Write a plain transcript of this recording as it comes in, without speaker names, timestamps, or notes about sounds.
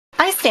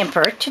Hi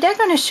Stamper, today I'm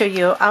going to show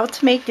you how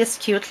to make this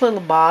cute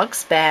little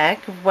box bag,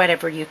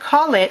 whatever you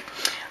call it.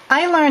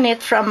 I learned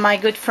it from my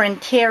good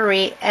friend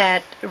Terry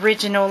at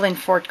Original in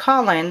Fort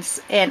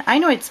Collins, and I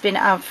know it's been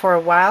out for a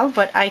while,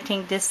 but I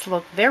think this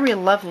looked very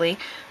lovely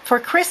for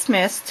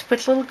Christmas to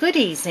put little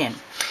goodies in.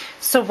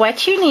 So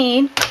what you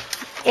need,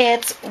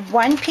 it's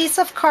one piece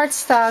of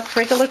cardstock,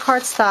 regular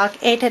cardstock,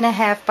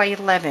 8.5 by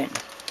 11.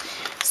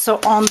 So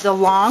on the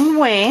long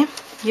way,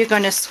 you're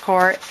going to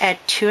score at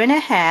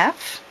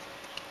 2.5.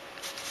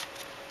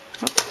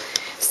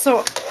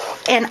 So,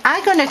 and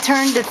I'm going to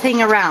turn the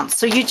thing around.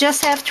 So you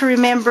just have to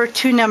remember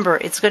two number.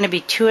 It's going to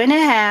be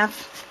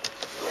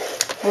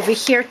 2.5 over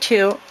here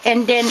too,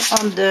 and then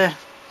on the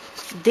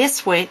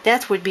this way,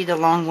 that would be the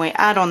long way.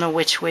 I don't know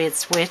which way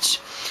it's which.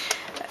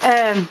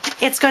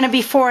 It's going to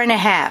be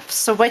 4.5.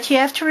 So what you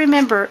have to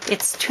remember,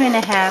 it's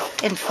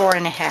 2.5 and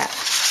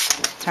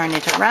 4.5. Turn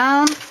it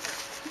around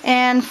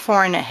and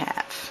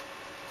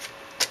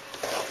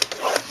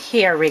 4.5.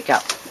 Here we go.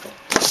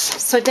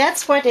 So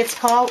that's what it's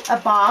called, a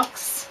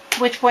box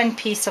with one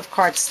piece of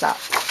cardstock.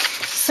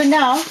 So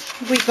now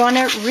we're going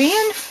to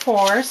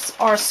reinforce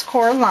our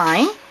score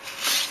line.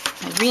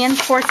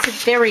 Reinforce it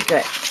very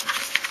good.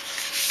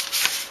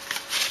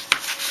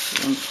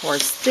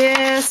 Reinforce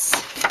this.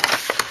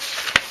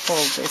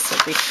 Fold this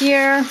over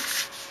here.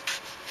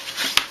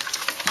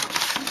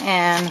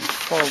 And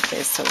fold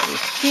this over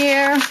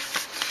here.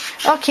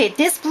 Okay,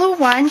 this blue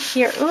one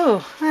here,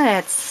 ooh,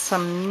 that's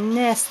some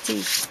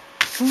nasty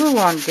glue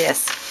on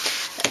this.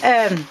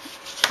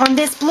 On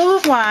this blue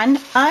one,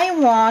 I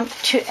want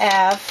to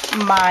have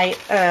my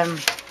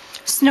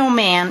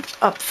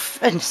snowflake up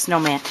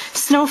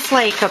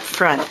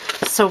front.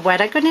 So what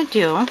I'm going to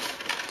do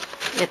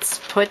is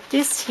put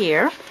this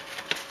here,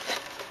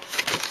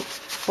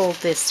 fold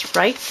this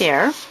right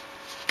there,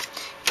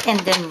 and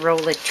then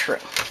roll it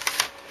through.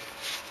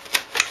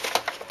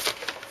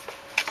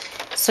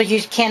 So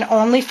you can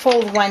only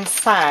fold one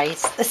side.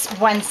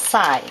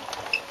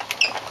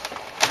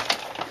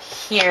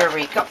 Here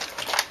we go.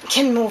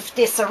 Can move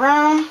this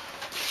around.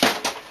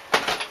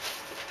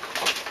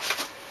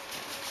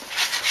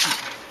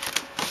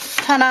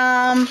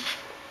 Ta-da!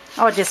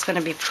 Oh, this is going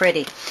to be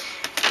pretty.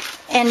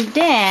 And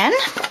then,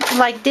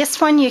 like this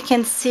one, you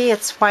can see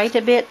it's white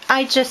a bit.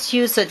 I just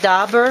use a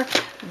dauber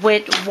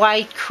with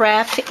white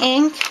craft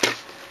ink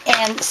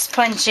and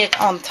sponge it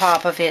on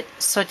top of it.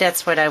 So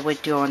that's what I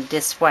would do on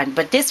this one.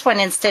 But this one,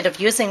 instead of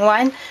using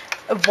white,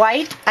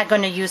 I'm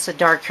going to use a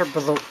darker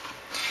blue.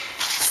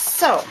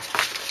 So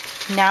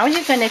now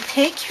you're going to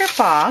take your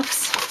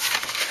box,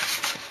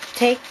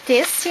 take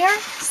this here,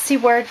 see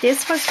where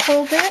this was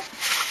folded?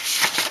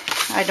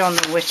 I don't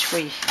know which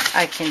way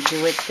I can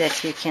do it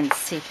that you can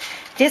see.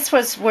 This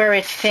was where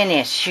it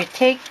finished. You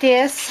take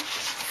this,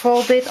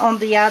 fold it on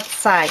the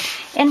outside.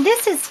 And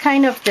this is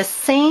kind of the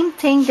same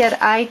thing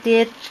that I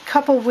did a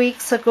couple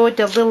weeks ago,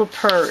 the little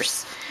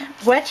purse.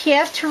 What you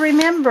have to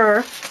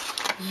remember,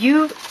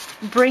 you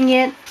bring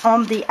it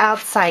on the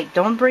outside,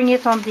 don't bring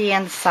it on the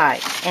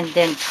inside. And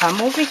then come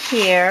over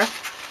here,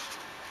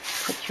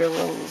 put your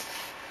little,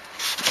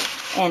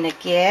 and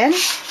again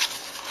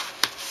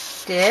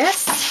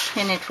this,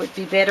 and it would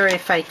be better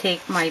if I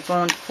take my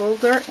bone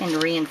folder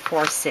and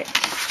reinforce it.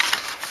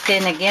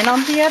 Then again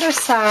on the other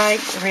side,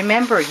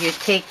 remember, you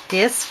take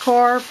this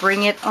core,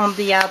 bring it on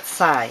the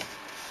outside,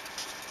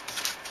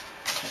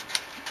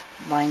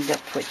 lined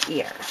up with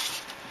here,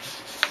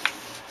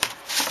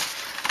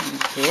 and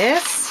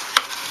this.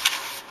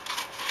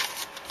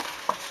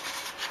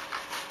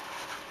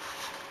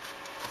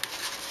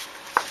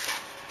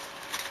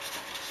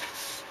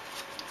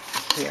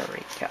 Here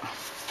we go.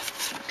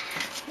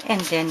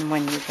 And then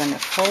when you're going to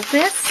fold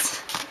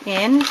this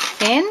in,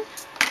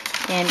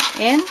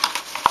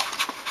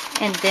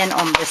 and then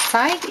on the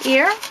side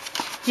here,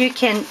 you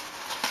can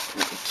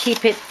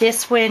keep it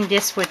this way, and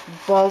this would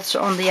bulge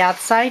on the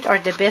outside, or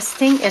the best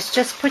thing is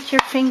just put your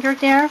finger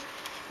there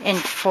and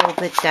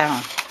fold it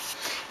down.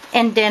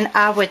 And then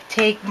I would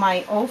take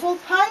my oval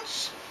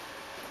punch.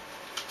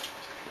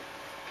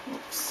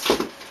 Oops.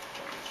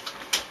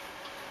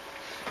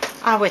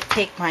 I would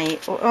take my,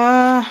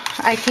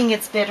 I think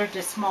it's better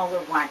the smaller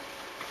one.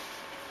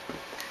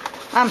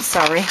 I'm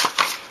sorry.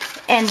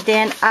 And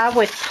then I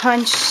would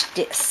punch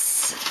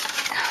this.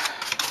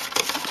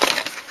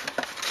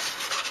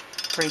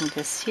 Bring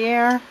this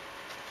here.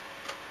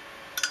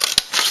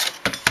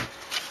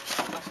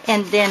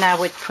 And then I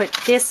would put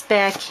this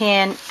back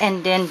in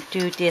and then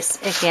do this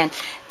again.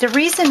 The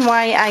reason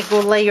why I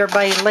go layer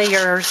by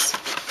layers,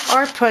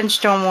 our punch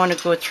don't want to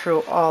go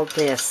through all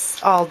those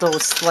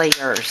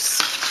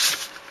layers.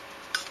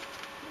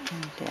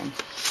 And then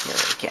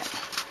here again.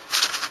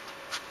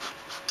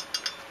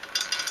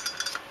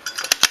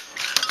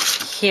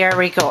 Here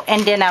we go.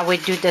 And then I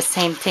would do the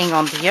same thing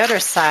on the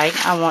other side.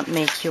 I won't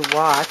make you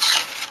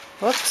watch.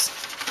 Whoops.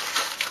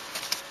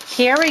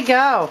 Here we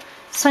go.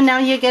 So now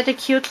you get a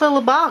cute little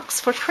box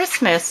for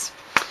Christmas.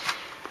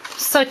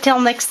 So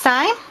till next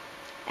time,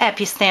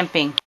 happy stamping.